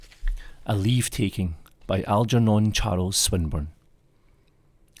A Leave-Taking by Algernon Charles Swinburne.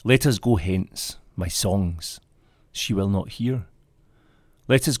 Let us go hence, my songs, she will not hear.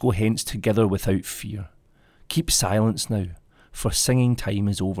 Let us go hence together without fear. Keep silence now, for singing time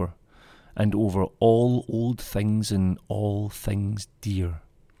is over, and over all old things and all things dear.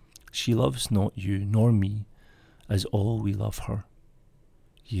 She loves not you nor me, as all we love her.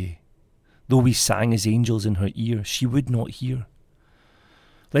 Yea, though we sang as angels in her ear, she would not hear.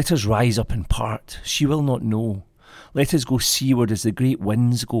 Let us rise up and part, she will not know. Let us go seaward as the great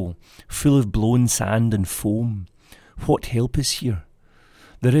winds go, full of blown sand and foam. What help is here?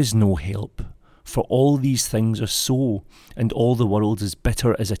 There is no help, for all these things are so, and all the world is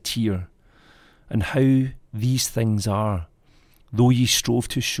bitter as a tear. And how these things are, though ye strove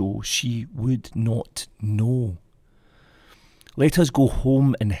to show, she would not know. Let us go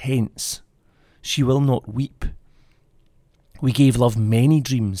home and hence, she will not weep. We gave love many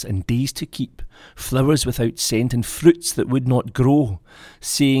dreams and days to keep, flowers without scent and fruits that would not grow,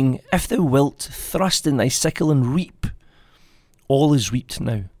 saying, if thou wilt, thrust in thy sickle and reap. All is reaped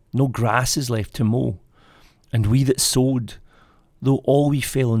now, no grass is left to mow, and we that sowed, though all we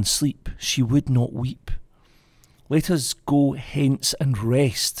fell in sleep, she would not weep. Let us go hence and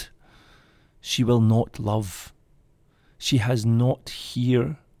rest. She will not love. She has not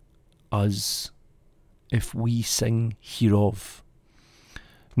here us, if we sing hereof.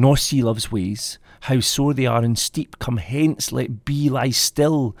 Nor see love's ways, how sore they are and steep. Come hence, let be, lie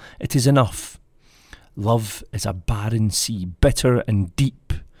still, it is enough. Love is a barren sea, bitter and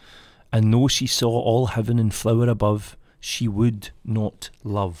deep, and though she saw all heaven and flower above, she would not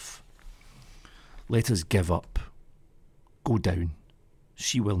love. Let us give up, go down,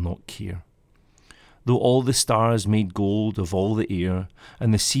 she will not care. Though all the stars made gold of all the air,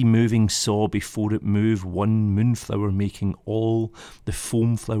 and the sea moving saw before it move one moonflower making all the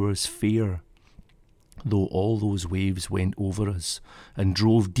foam flowers fair, though all those waves went over us, and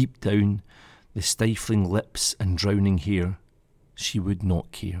drove deep down the stifling lips and drowning hair, she would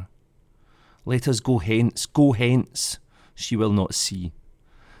not care. Let us go hence, she will not see.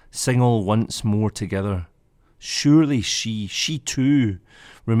 Sing all once more together. Surely she too,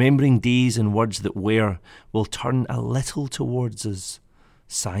 remembering days and words that were, will turn a little towards us,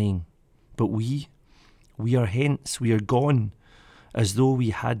 sighing. But we are hence, we are gone, as though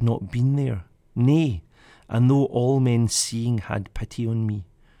we had not been there. Nay, and though all men seeing had pity on me,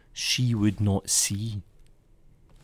 she would not see.